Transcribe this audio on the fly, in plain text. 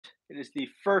It is the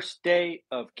first day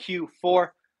of Q4.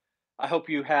 I hope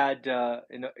you had,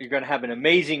 you're going to have an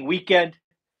amazing weekend.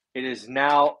 It is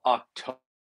now October.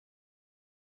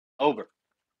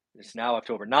 It's now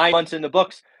October. 9 months in the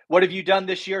books. What have you done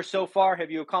this year so far?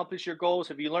 Have you accomplished your goals?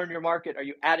 Have you learned your market? Are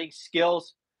you adding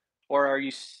skills? Or are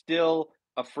you still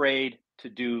afraid to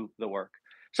do the work?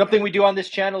 Something we do on this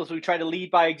channel is we try to lead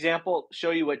by example,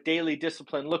 show you what daily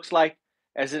discipline looks like.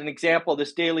 As an example,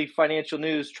 this daily financial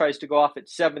news tries to go off at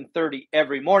 7:30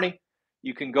 every morning.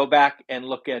 You can go back and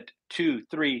look at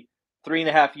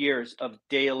 3.5 years of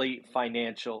daily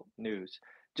financial news.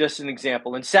 Just an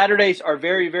example. And Saturdays are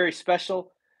very, very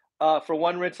special for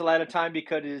One Rental at a Time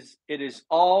because it is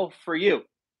all for you.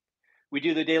 We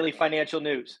do the daily financial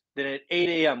news. Then at 8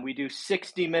 a.m., we do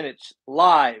 60 minutes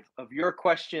live of your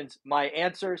questions, my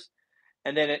answers.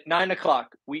 And then at 9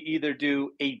 o'clock, we either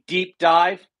do a deep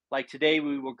dive, like today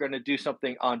we were going to do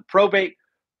something on probate,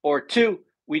 or 2,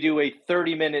 we do a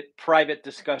 30-minute private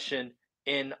discussion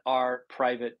in our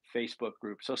private Facebook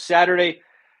group. So Saturday,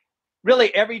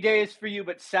 really every day is for you,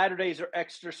 but Saturdays are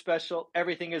extra special.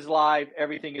 Everything is live.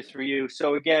 Everything is for you.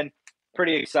 So again,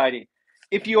 pretty exciting.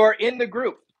 If you are in the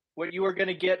group, what you are going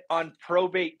to get on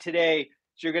probate today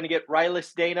is you're going to get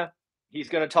Rylas Dana. He's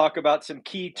going to talk about some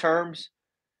key terms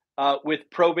with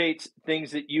probates,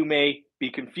 things that you may be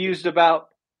confused about.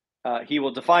 He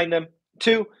will define them.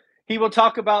 2, he will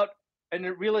talk about a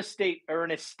real estate or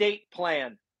an estate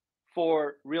plan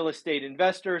for real estate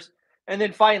investors. And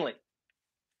then finally,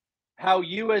 how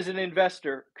you as an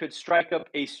investor could strike up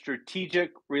a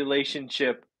strategic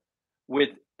relationship with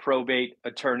probate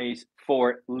attorneys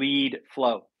for lead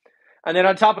flow. And then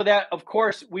on top of that, of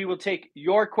course, we will take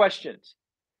your questions,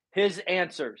 his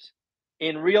answers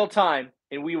in real time,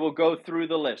 and we will go through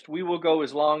the list. We will go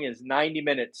as long as 90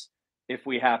 minutes if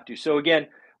we have to. So again,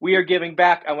 we are giving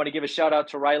back. I want to give a shout out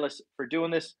to Rylas for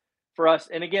doing this for us.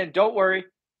 And again, don't worry.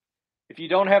 If you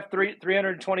don't have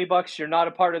 $320, you're not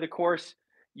a part of the course.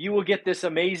 You will get this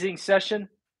amazing session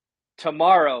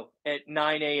tomorrow at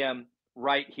 9 a.m.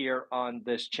 right here on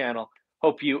this channel.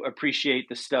 Hope you appreciate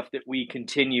the stuff that we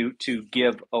continue to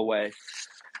give away.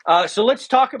 So let's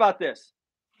talk about this.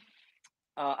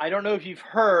 I don't know if you've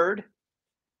heard,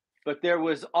 but there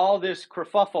was all this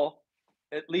kerfuffle,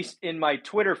 at least in my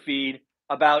Twitter feed,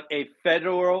 about a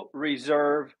Federal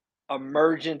Reserve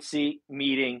emergency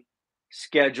meeting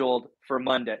scheduled for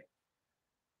Monday.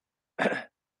 I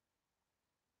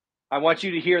want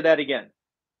you to hear that again.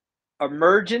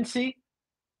 Emergency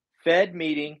Fed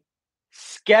meeting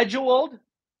scheduled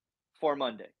for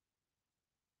Monday.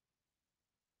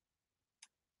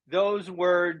 Those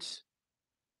words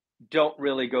don't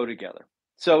really go together.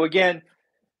 So again,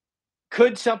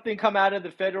 could something come out of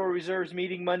the Federal Reserve's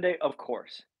meeting Monday? Of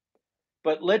course.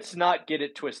 But let's not get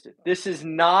it twisted. This is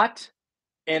not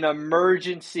an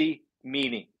emergency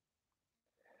meeting.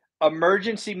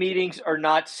 Emergency meetings are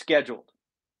not scheduled.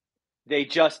 They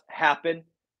just happen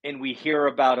and we hear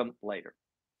about them later.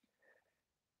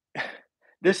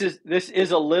 This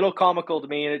is a little comical to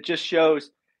me, and it just shows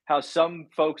how some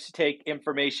folks take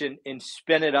information and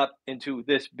spin it up into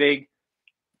this big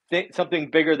thing, something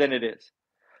bigger than it is.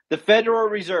 The Federal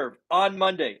Reserve on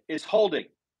Monday is holding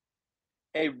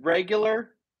a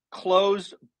regular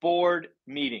closed board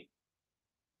meeting.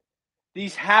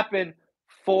 These happen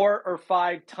 4 or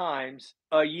 5 times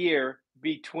a year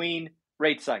between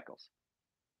rate cycles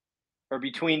or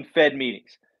between Fed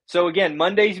meetings. So again,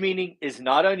 Monday's meeting is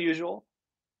not unusual.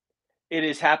 It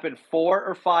has happened 4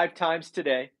 or 5 times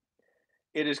today.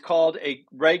 It is called a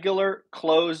regular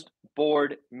closed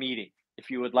board meeting, if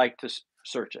you would like to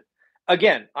search it.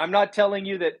 Again, I'm not telling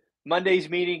you that Monday's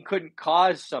meeting couldn't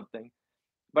cause something,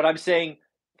 but I'm saying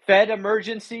Fed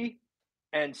emergency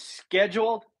and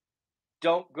scheduled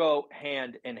don't go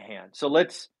hand in hand. So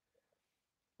let's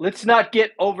not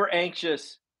get over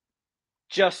anxious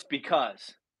just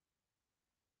because.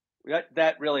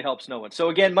 That really helps no one. So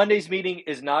again, Monday's meeting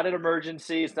is not an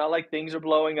emergency. It's not like things are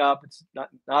blowing up. It's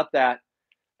not that.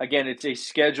 Again, it's a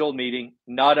scheduled meeting,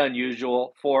 not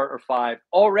unusual, 4 or 5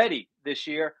 already this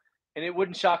year. And it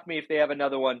wouldn't shock me if they have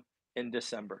another one in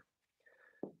December.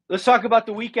 Let's talk about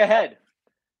the week ahead.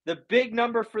 The big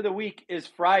number for the week is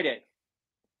Friday.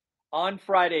 On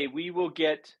Friday, we will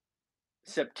get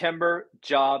September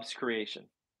jobs creation.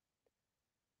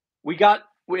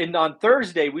 And on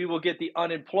Thursday, we will get the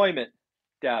unemployment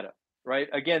data, right?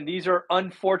 Again, these are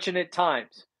unfortunate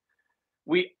times.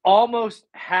 We almost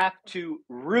have to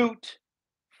root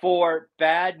for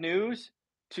bad news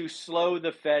to slow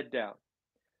the Fed down.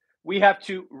 We have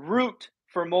to root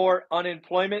for more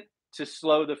unemployment to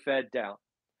slow the Fed down.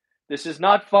 This is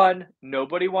not fun.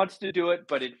 Nobody wants to do it,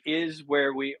 but it is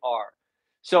where we are.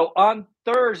 So on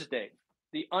Thursday,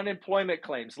 the unemployment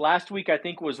claims last week, I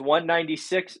think, was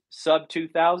 196, sub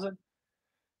 2,000.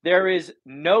 There is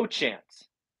no chance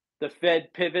the Fed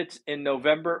pivots in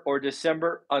November or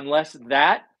December unless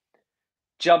that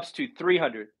jumps to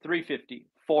 300, 350,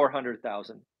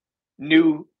 400,000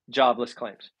 new jobless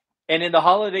claims. And in the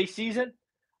holiday season,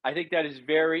 I think that is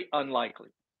very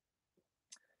unlikely.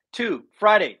 2,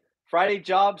 Friday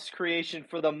jobs creation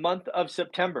for the month of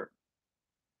September.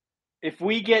 If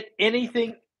we get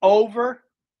anything over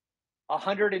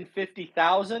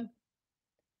 150,000,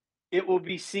 it will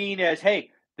be seen as,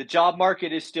 hey, the job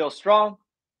market is still strong.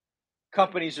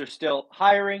 Companies are still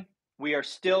hiring. We are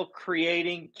still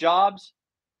creating jobs.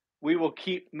 We will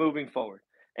keep moving forward.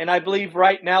 And I believe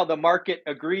right now the market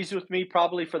agrees with me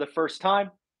probably for the first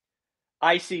time.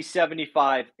 I see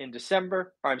 75 in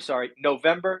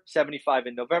November, 75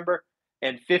 in November,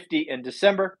 and 50 in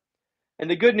December. And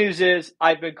the good news is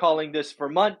I've been calling this for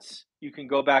months. You can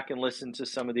go back and listen to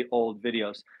some of the old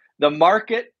videos. The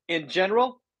market in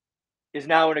general is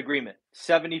now in agreement,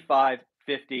 75,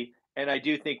 50, and I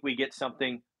do think we get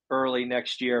something early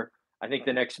next year. I think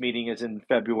the next meeting is in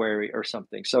February or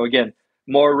something. So again,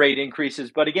 more rate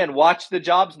increases. But again, watch the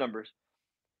jobs numbers.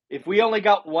 If we only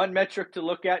got one metric to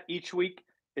look at each week,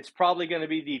 it's probably going to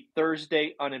be the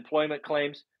Thursday unemployment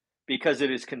claims because it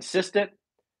is consistent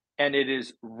and it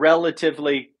is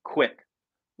relatively quick,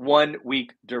 1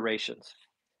 week durations.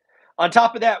 On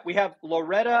top of that, we have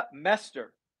Loretta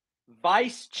Mester,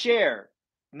 Vice Chair,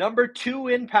 number 2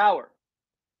 in power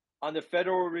on the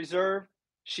Federal Reserve.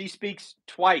 She speaks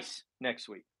twice next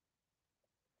week.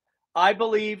 I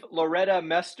believe Loretta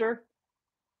Mester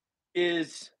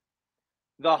is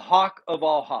the hawk of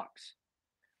all hawks.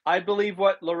 I believe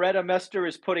what Loretta Mester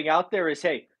is putting out there is,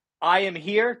 hey, I am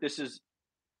here. This is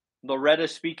Loretta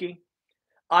speaking.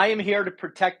 I am here to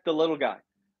protect the little guy.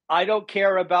 I don't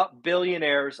care about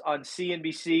billionaires on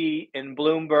CNBC and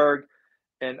Bloomberg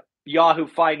and Yahoo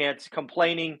Finance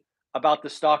complaining about the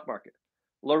stock market.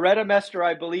 Loretta Mester,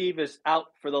 I believe, is out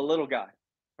for the little guy,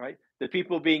 right? The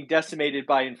people being decimated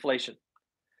by inflation.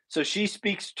 So she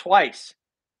speaks twice.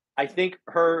 I think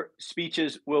her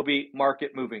speeches will be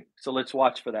market moving. So let's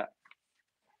watch for that.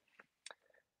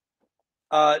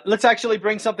 Let's actually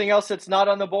bring something else that's not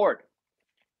on the board.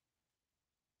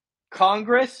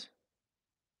 Congress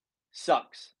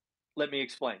sucks. Let me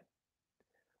explain.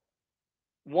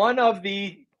 One of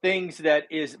the things that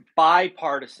is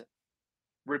bipartisan,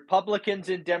 Republicans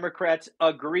and Democrats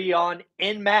agree on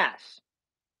en masse,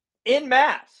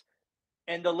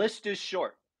 and the list is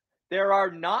short. There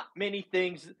are not many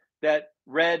things that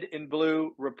red and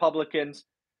blue Republicans,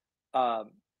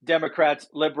 Democrats,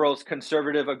 liberals,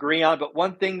 conservative agree on, but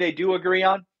one thing they do agree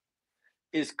on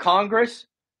is Congress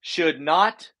should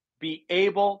not be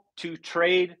able to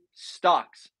trade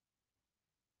stocks.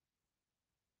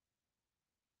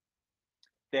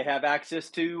 They have access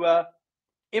to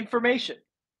information.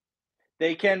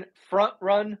 They can front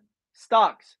run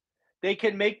stocks. They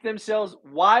can make themselves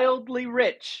wildly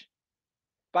rich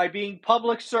by being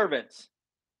public servants.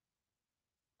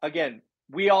 Again,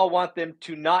 we all want them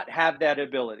to not have that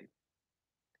ability.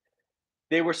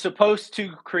 They were supposed to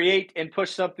create and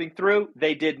push something through.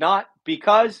 They did not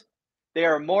because they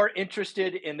are more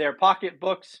interested in their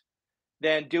pocketbooks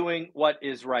than doing what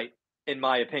is right, in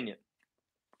my opinion.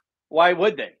 Why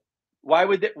would they? Why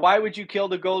would you kill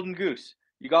the golden goose?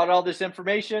 You got all this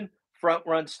information, front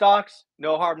run stocks,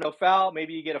 no harm, no foul.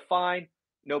 Maybe you get a fine,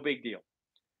 no big deal.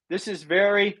 This is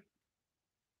very,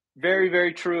 very,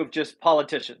 very true of just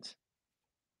politicians.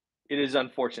 It is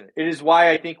unfortunate. It is why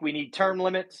I think we need term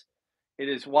limits. It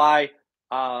is why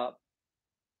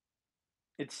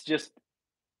it's just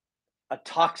a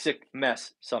toxic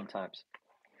mess sometimes.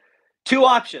 2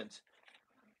 options.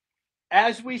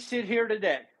 As we sit here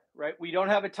today, right? We don't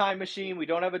have a time machine. We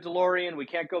don't have a DeLorean. We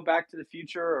can't go back to the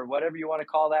future or whatever you want to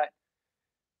call that.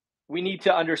 We need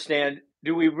to understand,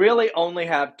 do we really only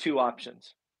have 2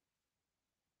 options?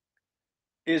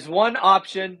 Is one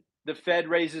option the Fed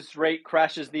raises rate,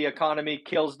 crashes the economy,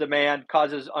 kills demand,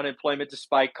 causes unemployment to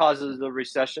spike, causes the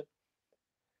recession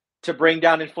to bring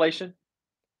down inflation?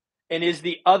 And is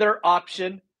the other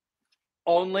option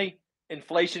only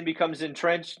inflation becomes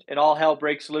entrenched and all hell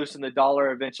breaks loose and the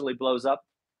dollar eventually blows up?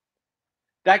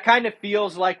 That kind of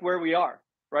feels like where we are,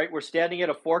 right? We're standing at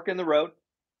a fork in the road,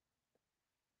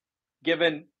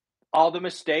 given all the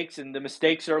mistakes, and the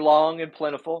mistakes are long and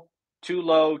plentiful. Too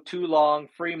low, too long,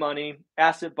 free money,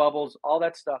 asset bubbles, all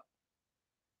that stuff.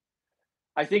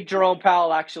 I think Jerome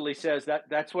Powell actually says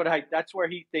that's where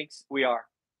he thinks we are.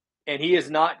 And he is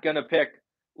not going to pick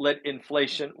let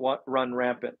inflation run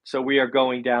rampant. So we are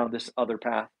going down this other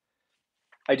path.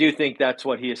 I do think that's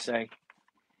what he is saying.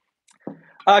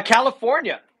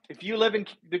 California. If you live in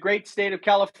the great state of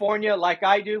California, like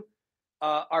I do,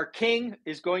 our king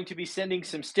is going to be sending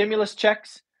some stimulus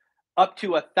checks up to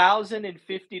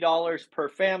 $1,050 per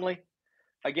family.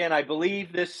 Again, I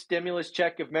believe this stimulus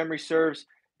check, if memory serves,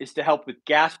 is to help with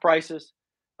gas prices.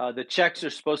 The checks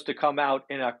are supposed to come out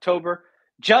in October,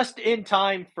 just in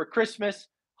time for Christmas,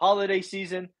 holiday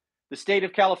season. The state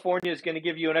of California is going to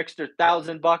give you an extra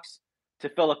 $1,000 to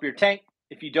fill up your tank.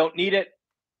 If you don't need it,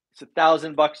 it's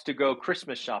 $1,000 to go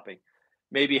Christmas shopping.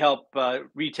 Maybe help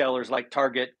retailers like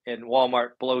Target and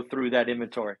Walmart blow through that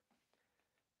inventory.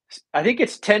 I think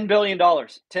it's $10 billion.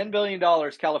 $10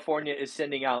 billion California is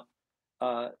sending out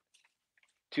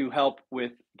to help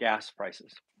with gas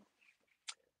prices.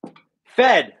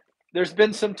 Fed. There's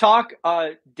been some talk.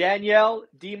 Danielle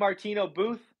DiMartino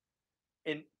Booth,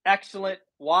 an excellent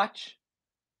watch.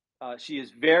 She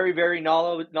is very, very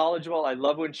knowledgeable. I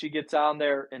love when she gets on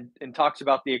there and talks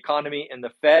about the economy and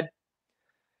the Fed.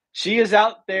 She is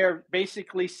out there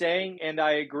basically saying, and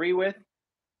I agree with,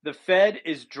 the Fed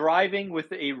is driving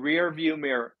with a rear view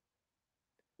mirror.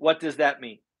 What does that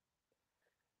mean?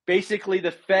 Basically,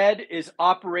 the Fed is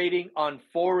operating on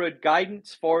forward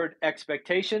guidance, forward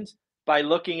expectations by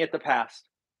looking at the past.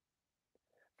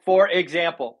 For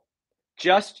example,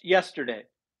 just yesterday,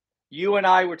 you and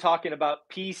I were talking about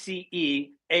PCE,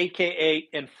 aka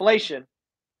inflation,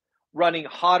 running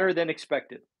hotter than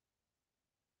expected.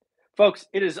 Folks,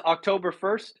 it is October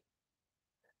 1st,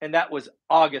 and that was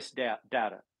August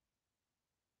data.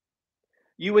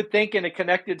 You would think in a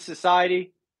connected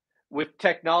society with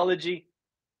technology,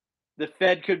 the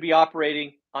Fed could be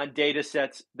operating on data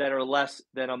sets that are less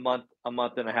than a month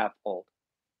and a half old.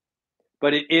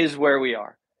 But it is where we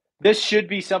are. This should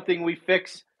be something we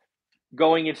fix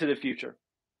going into the future.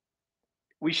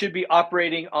 We should be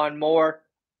operating on more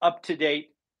up-to-date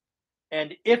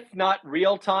and, if not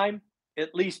real time,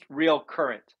 at least real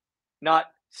current, not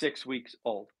 6 weeks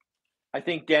old. I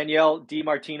think Danielle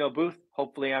DiMartino Booth,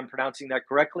 hopefully I'm pronouncing that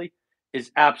correctly, is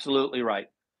absolutely right.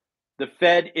 The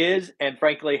Fed is, and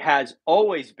frankly has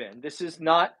always been, this is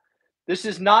not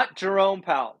Jerome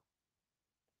Powell.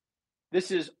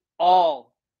 This is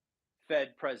all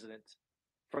Fed presidents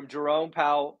from Jerome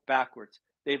Powell backwards.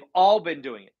 They've all been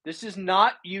doing it. This is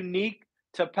not unique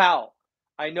to Powell.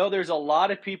 I know there's a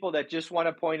lot of people that just want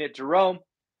to point at Jerome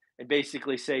and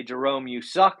basically say, Jerome, you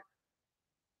suck.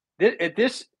 At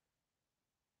this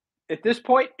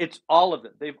point, it's all of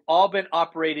them. They've all been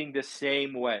operating the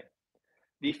same way.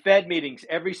 The Fed meetings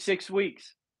every 6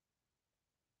 weeks.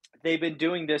 They've been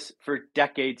doing this for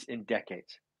decades and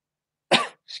decades.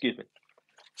 Excuse me.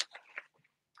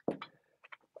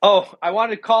 Oh, I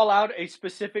want to call out a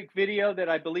specific video that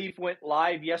I believe went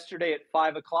live yesterday at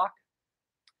 5 o'clock.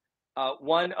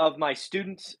 One of my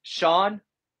students, Sean,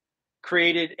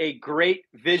 created a great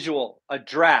visual, a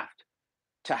draft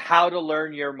to how to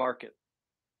learn your market.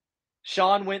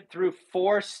 Sean went through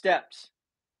 4 steps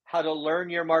how to learn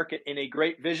your market in a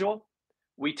great visual.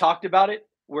 We talked about it.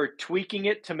 We're tweaking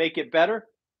it to make it better.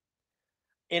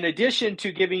 In addition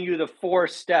to giving you the 4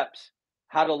 steps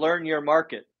how to learn your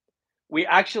market, we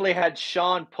actually had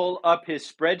Sean pull up his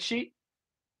spreadsheet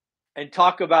and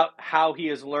talk about how he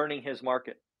is learning his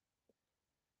market.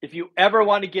 If you ever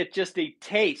want to get just a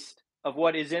taste of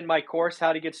what is in my course,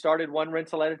 How to Get Started One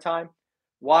Rental at a Time,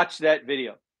 watch that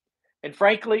video. And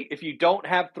frankly, if you don't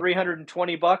have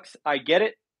 $320, I get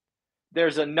it.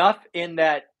 There's enough in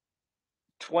that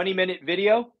 20-minute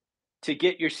video to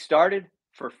get you started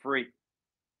for free.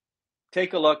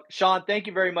 Take a look. Sean, thank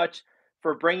you very much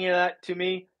for bringing that to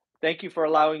me. Thank you for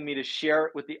allowing me to share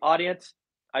it with the audience.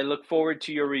 I look forward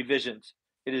to your revisions.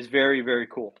 It is very, very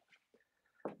cool.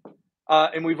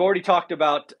 And we've already talked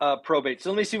about probate.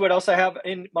 So let me see what else I have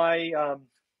in my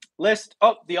list.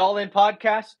 Oh, the All In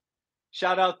podcast.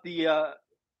 Shout out the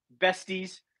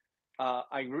besties.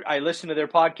 I listened to their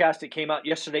podcast. It came out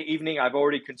yesterday evening. I've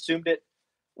already consumed it.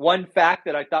 One fact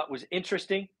that I thought was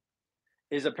interesting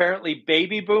is apparently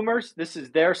baby boomers, this is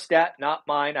their stat, not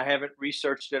mine. I haven't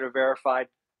researched it or verified.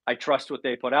 I trust what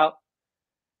they put out.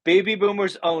 Baby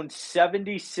boomers own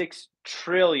 $76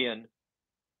 trillion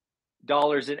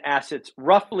in assets,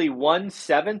 roughly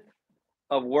 1/7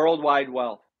 of worldwide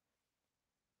wealth.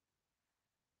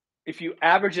 If you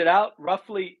average it out,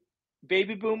 roughly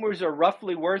baby boomers are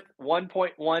roughly worth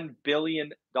 1.1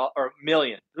 billion or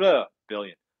million,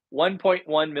 billion,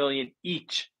 1.1 million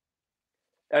each.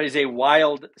 That is a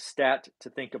wild stat to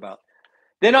think about.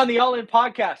 Then on the All In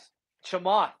podcast,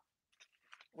 Chamath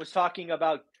was talking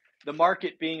about the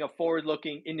market being a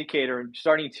forward-looking indicator and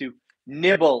starting to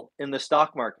nibble in the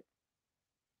stock market.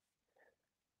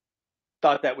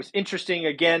 Thought that was interesting.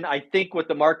 Again, I think what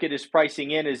the market is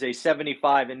pricing in is a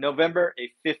 75 in November,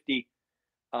 a 50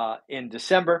 in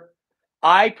December.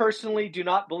 I personally do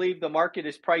not believe the market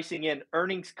is pricing in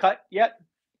earnings cut yet.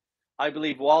 I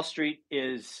believe Wall Street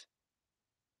is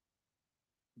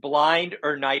blind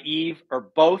or naive or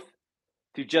both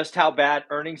to just how bad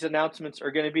earnings announcements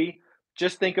are going to be.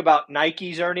 Just think about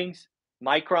Nike's earnings,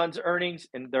 Micron's earnings,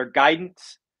 and their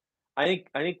guidance. I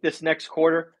think this next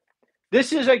quarter,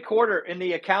 this is a quarter in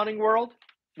the accounting world.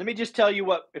 Let me just tell you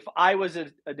what, if I was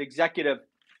an executive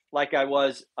like I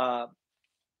was,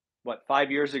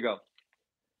 5 years ago,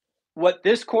 what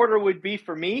this quarter would be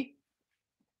for me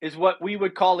is what we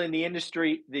would call in the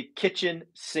industry the kitchen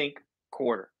sink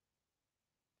quarter.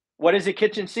 What is a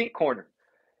kitchen sink quarter?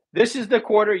 This is the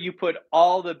quarter you put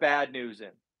all the bad news in,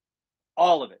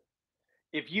 all of it.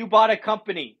 If you bought a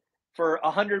company for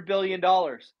 $100 billion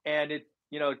and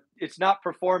it's not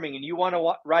performing and you want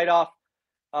to write off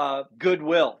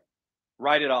goodwill,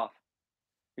 write it off.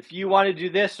 If you want to do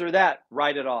this or that,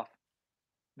 write it off.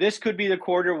 This could be the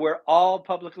quarter where all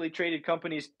publicly traded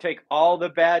companies take all the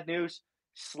bad news,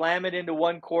 slam it into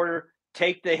one quarter,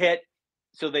 take the hit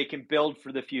so they can build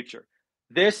for the future.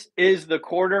 This is the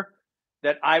quarter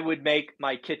that I would make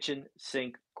my kitchen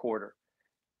sink quarter.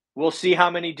 We'll see how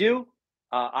many do.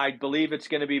 I believe it's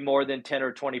going to be more than 10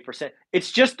 or 20%.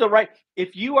 It's just the right.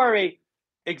 If you are a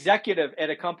executive at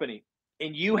a company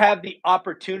and you have the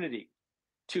opportunity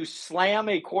to slam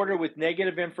a quarter with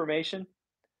negative information,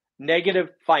 negative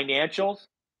financials,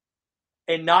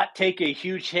 and not take a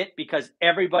huge hit because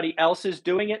everybody else is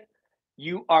doing it,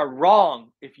 you are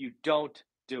wrong if you don't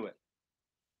do it.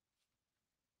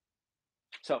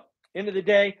 So, end of the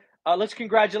day, let's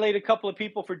congratulate a couple of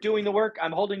people for doing the work.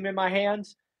 I'm holding them in my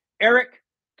hands. Eric,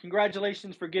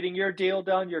 congratulations for getting your deal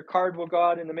done. Your card will go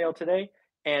out in the mail today.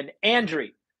 And Andrew,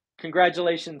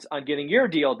 congratulations on getting your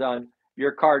deal done.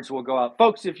 Your cards will go out.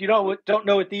 Folks, if you don't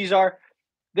know what these are,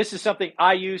 this is something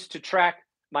I use to track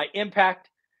my impact.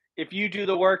 If you do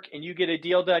the work and you get a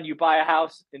deal done, you buy a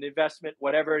house, an investment,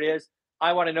 whatever it is,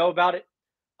 I want to know about it.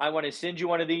 I want to send you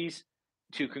one of these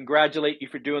to congratulate you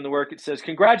for doing the work. It says,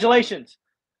 congratulations,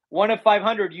 1 of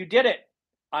 500, you did it.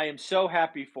 I am so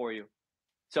happy for you.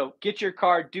 So get your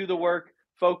card, do the work,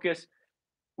 focus.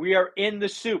 We are in the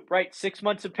soup, right? 6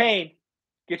 months of pain.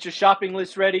 Get your shopping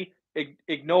list ready.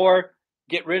 Ignore,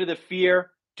 get rid of the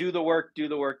fear. Do the work, do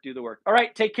the work, do the work. All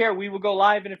right, take care. We will go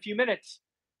live in a few minutes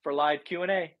for live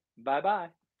Q&A. Bye-bye.